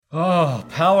Oh,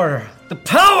 power. The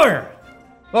power!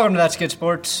 Welcome to That's Good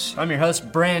Sports. I'm your host,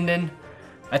 Brandon.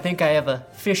 I think I have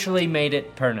officially made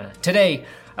it Perna. Today,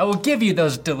 I will give you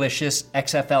those delicious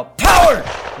XFL power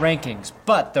rankings.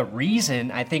 But the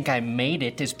reason I think I made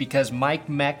it is because Mike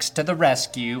Mex to the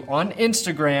rescue on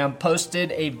Instagram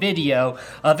posted a video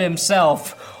of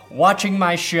himself watching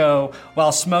my show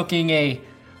while smoking a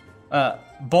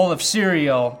bowl of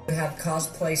cereal. Have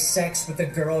cosplay sex with a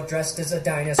girl dressed as a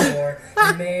dinosaur.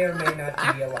 You may or may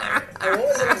not be alive. What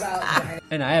was it about?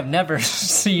 And I have never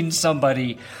seen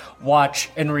somebody watch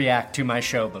and react to my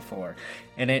show before.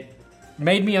 And it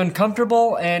made me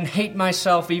uncomfortable and hate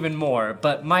myself even more.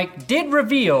 But Mike did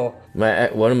reveal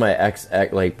one of my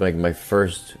my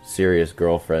first serious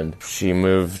girlfriend. She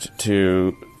moved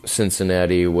to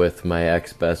Cincinnati with my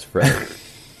ex-best friend.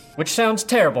 Which sounds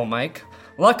terrible, Mike.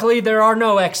 Luckily, there are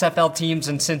no XFL teams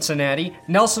in Cincinnati.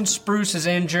 Nelson Spruce is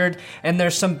injured, and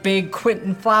there's some big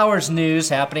Quentin Flowers news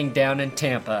happening down in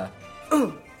Tampa.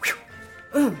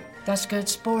 That's good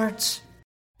sports.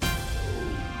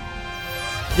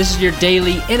 This is your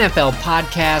daily NFL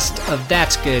podcast of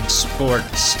That's Good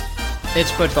Sports. It's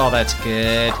football that's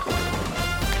good.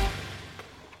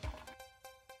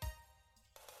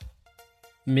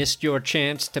 Missed your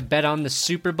chance to bet on the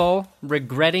Super Bowl?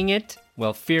 Regretting it?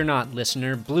 Well, fear not,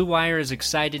 listener. Blue Wire is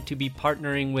excited to be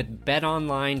partnering with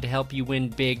BetOnline to help you win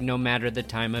big no matter the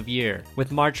time of year.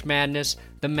 With March Madness,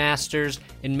 the Masters,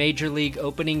 and Major League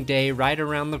Opening Day right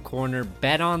around the corner,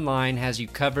 BetOnline has you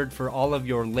covered for all of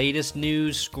your latest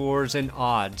news, scores, and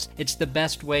odds. It's the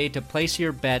best way to place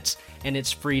your bets, and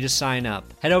it's free to sign up.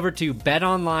 Head over to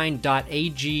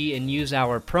betonline.ag and use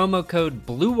our promo code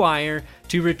BLUEWIRE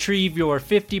to retrieve your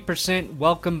 50%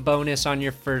 welcome bonus on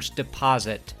your first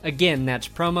deposit. Again, that's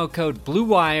promo code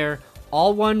BLUEWIRE,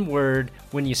 all one word,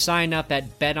 when you sign up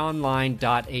at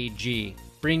betonline.ag.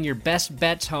 Bring your best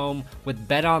bets home with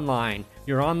BetOnline,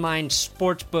 your online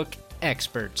sportsbook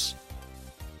experts.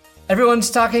 Everyone's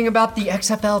talking about the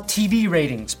XFL TV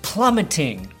ratings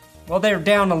plummeting. Well, they're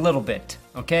down a little bit,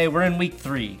 okay? We're in week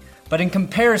 3. But in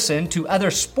comparison to other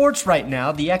sports right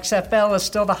now, the XFL is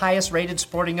still the highest rated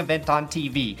sporting event on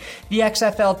TV. The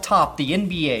XFL topped the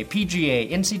NBA,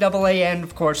 PGA, NCAA, and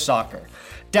of course soccer.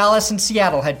 Dallas and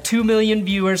Seattle had 2 million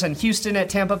viewers, and Houston at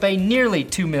Tampa Bay nearly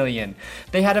 2 million.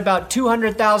 They had about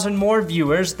 200,000 more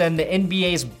viewers than the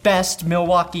NBA's best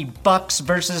Milwaukee Bucks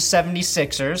versus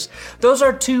 76ers. Those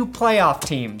are 2 playoff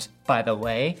teams, by the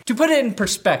way. To put it in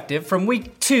perspective, from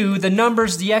week 2, the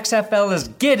numbers the XFL is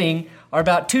getting are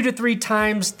about 2 to 3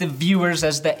 times the viewers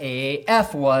as the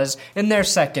AAF was in their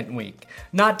second week.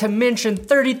 Not to mention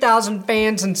 30,000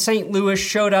 fans in St. Louis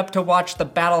showed up to watch the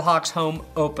Battlehawks home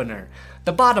opener.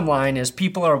 The bottom line is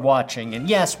people are watching, and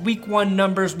yes, week 1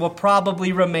 numbers will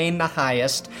probably remain the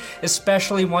highest,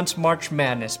 especially once March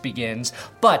Madness begins.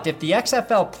 But if the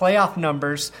XFL playoff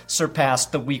numbers surpass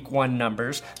the week 1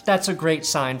 numbers, that's a great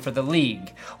sign for the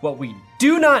league. What we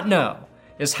do not know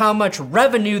is how much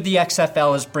revenue the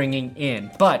XFL is bringing in.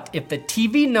 But if the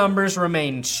TV numbers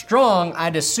remain strong,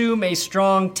 I'd assume a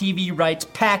strong TV rights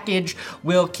package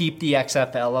will keep the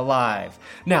XFL alive.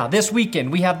 Now, this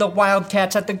weekend, we have the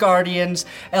Wildcats at the Guardians.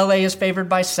 LA is favored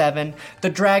by 7.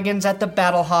 The Dragons at the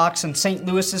Battlehawks, and St.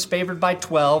 Louis is favored by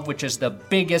 12, which is the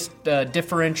biggest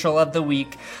differential of the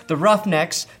week. The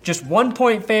Roughnecks, just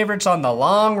 1-point favorites on the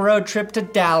long road trip to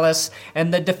Dallas,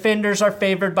 and the Defenders are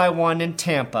favored by 1 in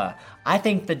Tampa. I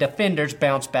think the Defenders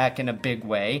bounce back in a big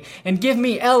way, and give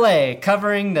me LA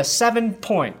covering the 7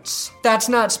 points. That's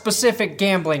not specific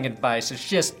gambling advice, it's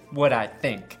just what I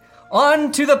think.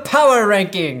 On to the power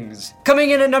rankings!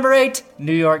 Coming in at number 8,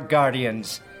 New York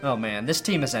Guardians. Oh man, this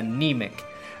team is anemic.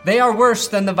 They are worse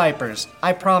than the Vipers,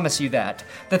 I promise you that.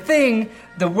 The thing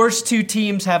the worst 2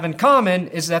 teams have in common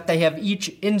is that they have each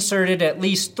inserted at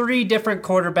least 3 different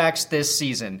quarterbacks this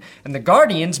season, and the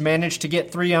Guardians managed to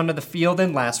get 3 onto the field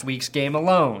in last week's game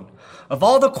alone. Of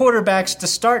all the quarterbacks to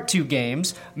start 2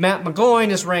 games, Matt McGloin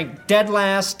is ranked dead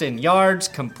last in yards,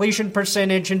 completion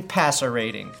percentage, and passer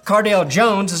rating. Cardale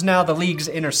Jones is now the league's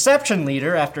interception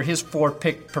leader after his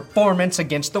 4-pick performance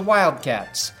against the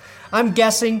Wildcats. I'm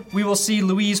guessing we will see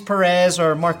Luis Perez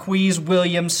or Marquise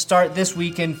Williams start this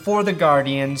weekend for the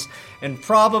Guardians, and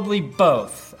probably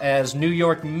both, as New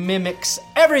York mimics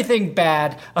everything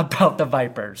bad about the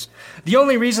Vipers. The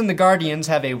only reason the Guardians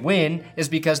have a win is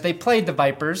because they played the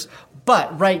Vipers,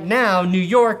 but right now, New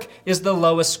York is the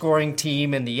lowest scoring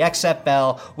team in the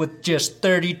XFL with just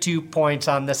 32 points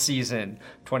on the season.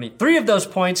 23 of those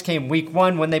points came week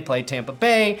 1 when they played Tampa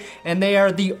Bay, and they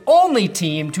are the only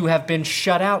team to have been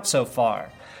shut out so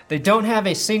far. They don't have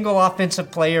a single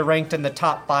offensive player ranked in the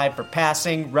top 5 for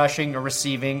passing, rushing, or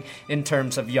receiving in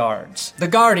terms of yards. The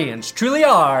Guardians truly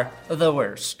are the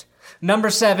worst. Number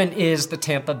 7 is the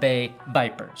Tampa Bay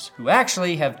Vipers, who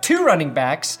actually have 2 running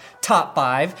backs, top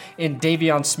 5, in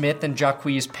Davion Smith and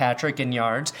Jacquizz Patrick in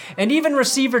yards, and even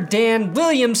receiver Dan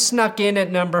Williams snuck in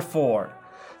at number 4.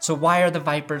 So why are the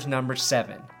Vipers number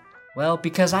 7? Well,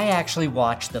 because I actually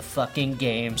watch the fucking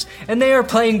games, and they are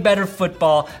playing better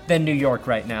football than New York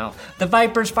right now. The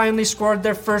Vipers finally scored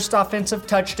their first offensive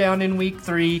touchdown in Week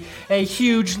 3, a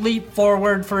huge leap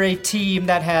forward for a team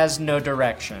that has no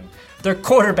direction. Their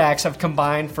quarterbacks have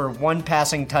combined for 1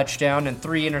 passing touchdown and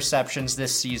 3 interceptions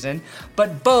this season,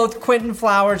 but both Quentin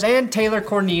Flowers and Taylor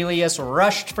Cornelius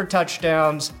rushed for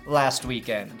touchdowns last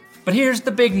weekend. But here's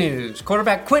the big news.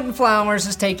 Quarterback Quentin Flowers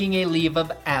is taking a leave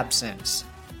of absence,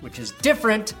 which is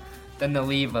different than the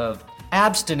leave of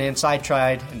abstinence I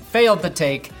tried and failed to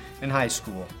take in high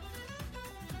school.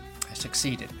 I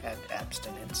succeeded at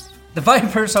abstinence. The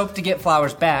Vipers hope to get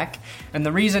Flowers back, and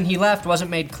the reason he left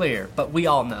wasn't made clear, but we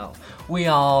all know. We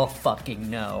all fucking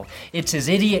know. It's his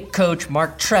idiot coach,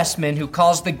 Mark Trestman, who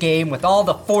calls the game with all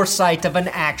the foresight of an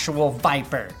actual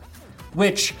Viper,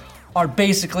 which are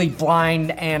basically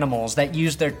blind animals that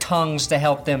use their tongues to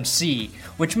help them see,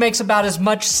 which makes about as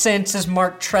much sense as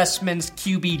Mark Trestman's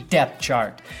QB depth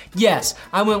chart. Yes,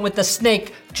 I went with the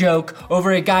snake joke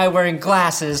over a guy wearing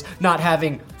glasses not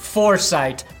having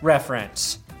foresight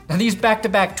reference. Now these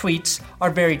back-to-back tweets are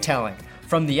very telling.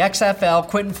 From the XFL,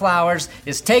 Quentin Flowers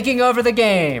is taking over the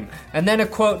game. And then a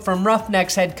quote from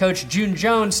Roughnecks head coach June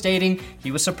Jones stating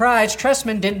he was surprised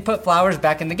Trestman didn't put Flowers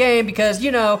back in the game because,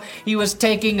 he was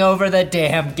taking over the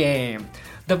damn game.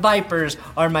 The Vipers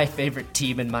are my favorite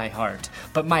team in my heart,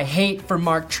 but my hate for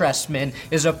Mark Trestman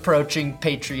is approaching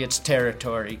Patriots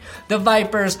territory. The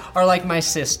Vipers are like my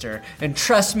sister, and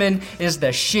Trestman is the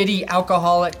shitty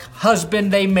alcoholic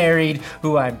husband they married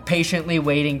who I'm patiently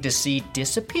waiting to see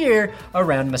disappear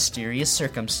around mysterious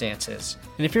circumstances.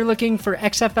 And if you're looking for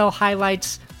XFL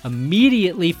highlights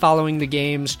immediately following the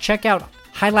games, check out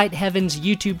Highlight Heaven's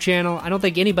YouTube channel. I don't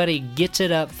think anybody gets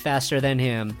it up faster than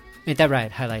him. Ain't that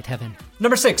right, Highlight Heaven?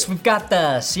 Number 6, we've got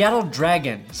the Seattle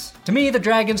Dragons. To me, the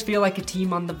Dragons feel like a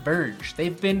team on the verge.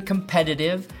 They've been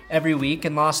competitive every week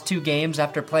and lost 2 games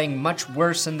after playing much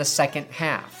worse in the second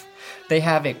half. They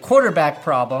have a quarterback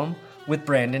problem with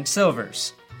Brandon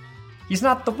Silvers. He's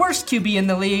not the worst QB in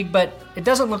the league, but it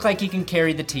doesn't look like he can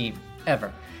carry the team,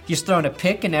 ever. He's thrown a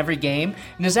pick in every game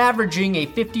and is averaging a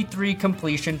 53%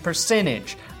 completion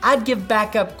percentage. I'd give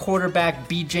backup quarterback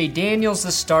BJ Daniels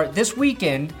the start this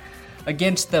weekend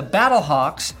against the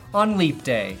Battlehawks on Leap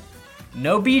Day.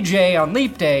 No BJ on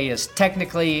Leap Day is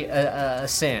technically a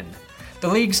sin. The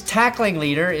league's tackling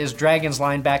leader is Dragons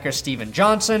linebacker Steven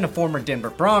Johnson, a former Denver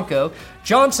Bronco.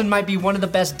 Johnson might be one of the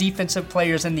best defensive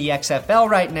players in the XFL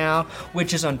right now,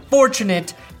 which is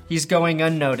unfortunate. He's going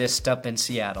unnoticed up in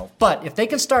Seattle. But if they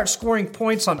can start scoring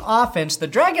points on offense, the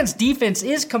Dragons' defense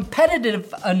is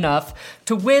competitive enough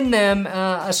to win them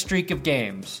a streak of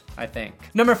games, I think.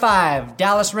 Number 5,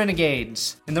 Dallas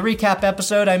Renegades. In the recap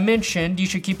episode, I mentioned you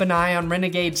should keep an eye on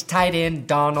Renegades tight end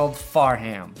Donald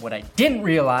Farham. What I didn't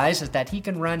realize is that he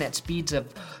can run at speeds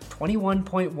of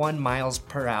 21.1 miles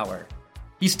per hour.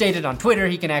 He stated on Twitter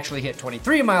he can actually hit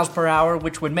 23 miles per hour,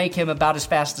 which would make him about as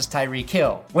fast as Tyreek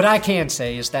Hill. What I can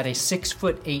say is that a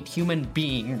 6'8" human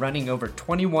being running over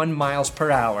 21 miles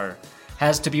per hour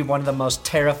has to be one of the most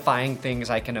terrifying things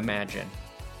I can imagine.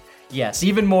 Yes,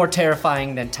 even more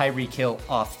terrifying than Tyreek Hill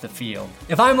off the field.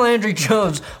 If I'm Landry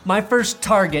Jones, my first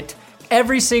target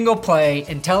every single play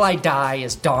until I die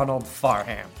is Donald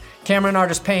Farham. Cameron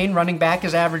Artis-Payne, running back,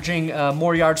 is averaging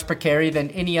more yards per carry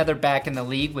than any other back in the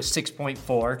league with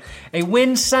 6.4. A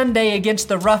win Sunday against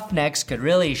the Roughnecks could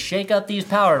really shake up these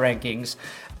power rankings.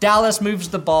 Dallas moves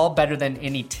the ball better than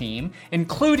any team,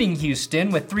 including Houston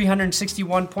with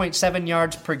 361.7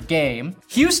 yards per game.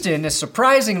 Houston is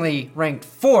surprisingly ranked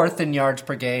 4th in yards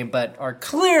per game, but are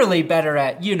clearly better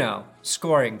at,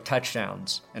 scoring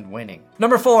touchdowns and winning.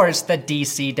 Number 4 is the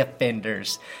DC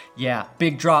Defenders. Yeah,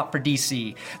 big drop for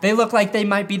DC. They look like they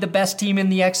might be the best team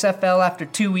in the XFL after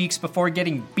 2 weeks before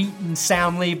getting beaten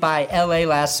soundly by LA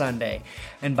last Sunday.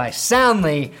 And by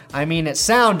soundly, I mean it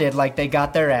sounded like they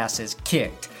got their asses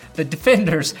kicked. The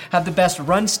Defenders have the best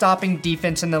run-stopping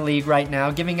defense in the league right now,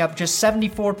 giving up just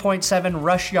 74.7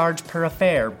 rush yards per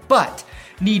affair, but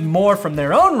need more from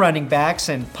their own running backs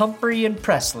and Pumphrey and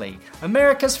Presley,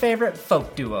 America's favorite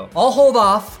folk duo. I'll hold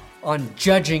off on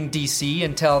judging DC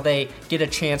until they get a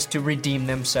chance to redeem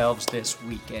themselves this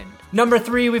weekend. Number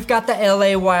 3, we've got the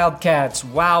LA Wildcats.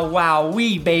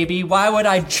 Wow-wee, baby. Why would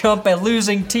I jump a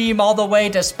losing team all the way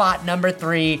to spot number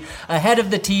 3 ahead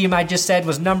of the team I just said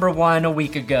was number 1 a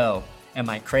week ago? Am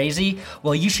I crazy?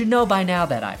 Well, you should know by now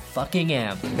that I fucking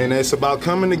am. And it's about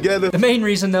coming together. The main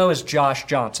reason, though, is Josh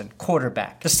Johnson,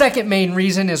 quarterback. The second main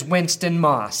reason is Winston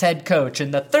Moss, head coach.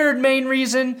 And the third main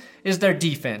reason is their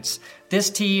defense. This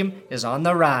team is on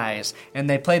the rise, and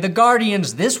they play the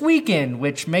Guardians this weekend,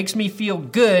 which makes me feel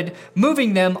good,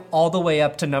 moving them all the way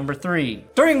up to number 3.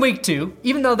 During week 2,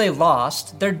 even though they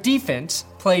lost, their defense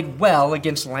played well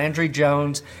against Landry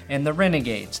Jones and the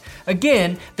Renegades.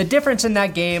 Again, the difference in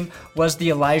that game was the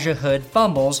Elijah Hood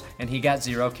fumbles, and he got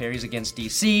 0 carries against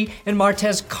DC, and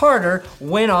Martez Carter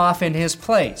went off in his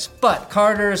place. But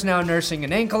Carter is now nursing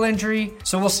an ankle injury,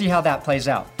 so we'll see how that plays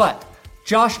out. But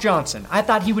Josh Johnson, I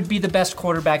thought he would be the best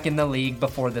quarterback in the league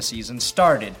before the season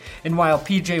started. And while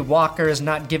PJ Walker is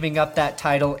not giving up that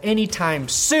title anytime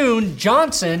soon,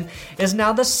 Johnson is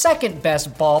now the second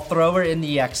best ball thrower in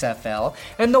the XFL,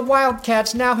 and the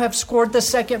Wildcats now have scored the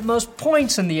second most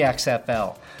points in the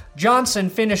XFL. Johnson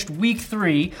finished week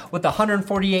 3 with a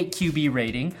 148 QB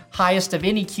rating, highest of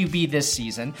any QB this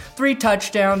season, 3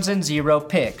 touchdowns and 0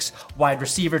 picks. Wide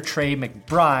receiver Trey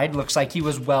McBride looks like he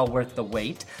was well worth the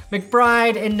wait.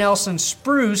 McBride and Nelson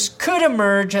Spruce could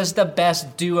emerge as the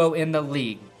best duo in the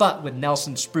league, but with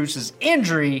Nelson Spruce's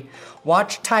injury,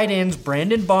 watch tight ends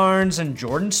Brandon Barnes and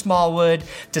Jordan Smallwood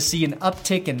to see an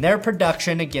uptick in their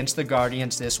production against the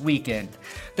Guardians this weekend.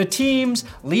 The team's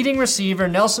leading receiver,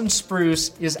 Nelson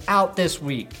Spruce, is out this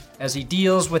week as he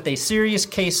deals with a serious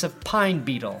case of pine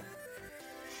beetle.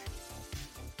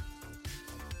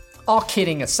 All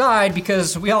kidding aside,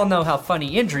 because we all know how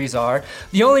funny injuries are,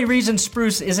 the only reason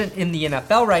Spruce isn't in the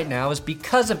NFL right now is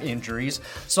because of injuries,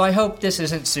 so I hope this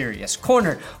isn't serious.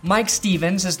 Corner Mike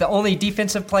Stevens is the only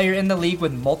defensive player in the league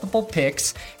with multiple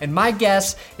picks, and my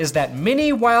guess is that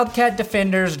many Wildcat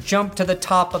defenders jump to the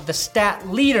top of the stat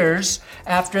leaders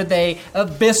after they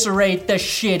eviscerate the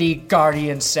shitty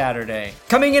Guardians Saturday.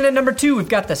 Coming in at number 2, we've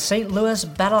got the St. Louis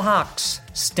Battlehawks.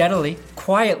 Steadily,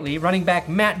 quietly, running back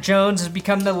Matt Jones has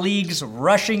become the league's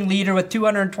rushing leader with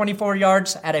 224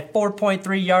 yards at a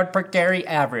 4.3 yard per carry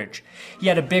average. He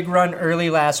had a big run early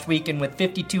last week and with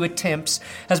 52 attempts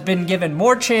has been given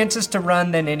more chances to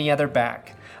run than any other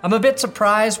back. I'm a bit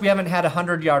surprised we haven't had a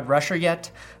 100-yard rusher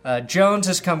yet. Jones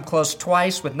has come close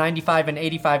twice with 95 and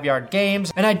 85-yard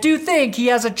games, and I do think he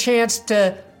has a chance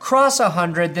to cross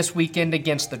 100 this weekend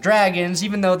against the Dragons,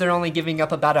 even though they're only giving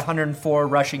up about 104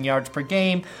 rushing yards per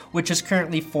game, which is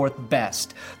currently 4th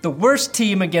best. The worst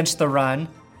team against the run,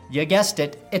 you guessed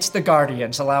it, it's the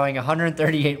Guardians, allowing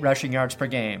 138 rushing yards per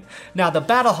game. Now, the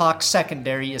Battlehawks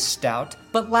secondary is stout,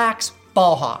 but lacks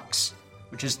ball hawks,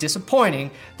 which is disappointing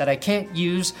that I can't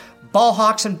use ball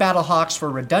hawks and battlehawks for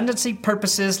redundancy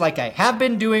purposes like I have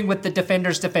been doing with the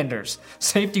defenders.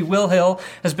 Safety Will Hill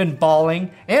has been balling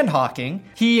and hawking.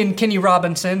 He and Kenny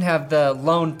Robinson have the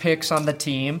lone picks on the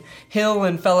team. Hill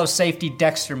and fellow safety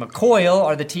Dexter McCoyle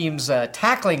are the team's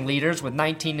tackling leaders with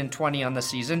 19 and 20 on the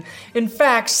season. In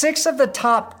fact, 6 of the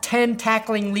top 10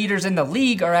 tackling leaders in the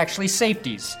league are actually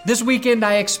safeties. This weekend,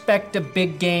 I expect a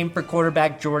big game for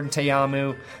quarterback Jordan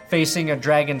Teamu, facing a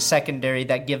Dragon secondary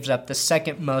that gives up the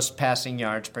second most passing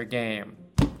yards per game.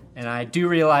 And I do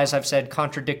realize I've said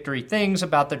contradictory things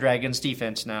about the Dragons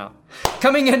defense now.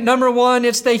 Coming in number 1,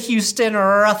 it's the Houston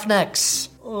Roughnecks.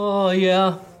 Oh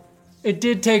yeah, it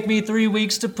did take me 3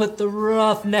 weeks to put the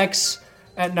Roughnecks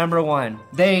at number 1.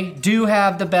 They do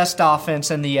have the best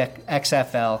offense in the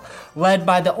XFL, led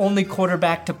by the only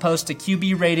quarterback to post a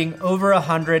QB rating over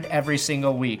 100 every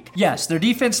single week. Yes, their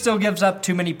defense still gives up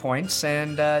too many points,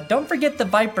 and don't forget the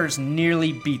Vipers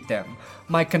nearly beat them.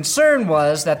 My concern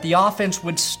was that the offense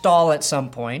would stall at some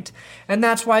point, and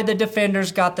that's why the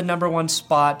defenders got the number 1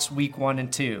 spots week 1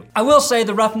 and 2. I will say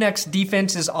the Roughnecks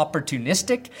defense is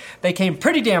opportunistic. They came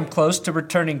pretty damn close to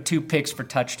returning 2 picks for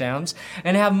touchdowns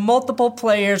and have multiple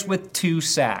players with 2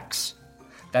 sacks.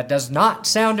 That does not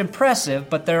sound impressive,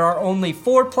 but there are only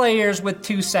 4 players with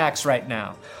 2 sacks right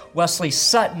now. Wesley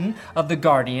Sutton of the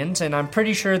Guardians, and I'm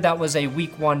pretty sure that was a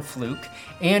week 1 fluke.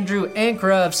 Andrew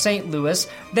Ankra of St. Louis.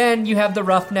 Then you have the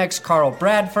Roughnecks Carl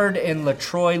Bradford and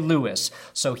LaTroy Lewis.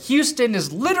 So Houston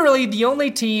is literally the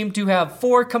only team to have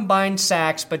 4 combined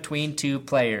sacks between 2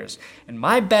 players. And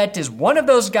my bet is one of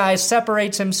those guys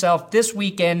separates himself this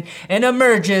weekend and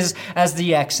emerges as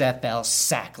the XFL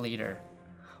sack leader.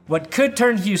 What could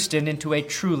turn Houston into a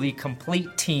truly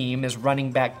complete team is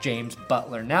running back James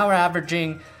Butler, now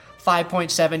averaging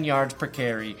 5.7 yards per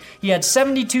carry. He had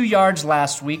 72 yards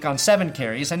last week on 7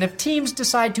 carries, and if teams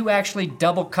decide to actually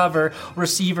double cover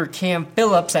receiver Cam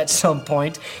Phillips at some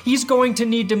point, he's going to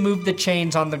need to move the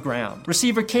chains on the ground.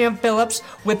 Receiver Cam Phillips,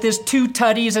 with his 2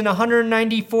 tutties and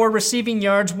 194 receiving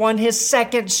yards, won his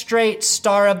second straight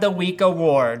Star of the Week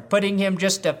award, putting him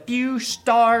just a few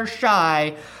stars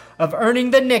shy of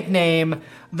earning the nickname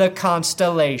the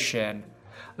Constellation.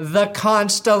 The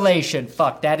Constellation.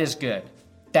 Fuck, that is good.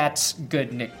 That's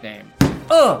good nickname.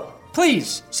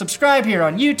 Please subscribe here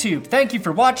on YouTube. Thank you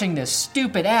for watching this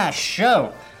stupid ass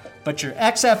show. But your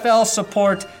XFL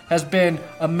support has been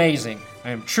amazing.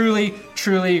 I am truly,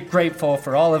 truly grateful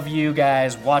for all of you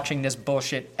guys watching this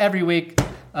bullshit every week.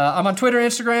 I'm on Twitter,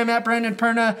 Instagram, at Brandon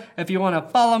Perna. If you want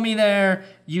to follow me there,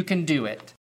 you can do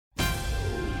it.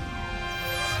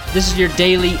 This is your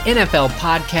daily NFL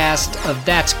podcast of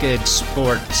That's Good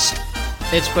Sports.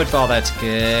 It's football that's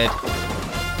good.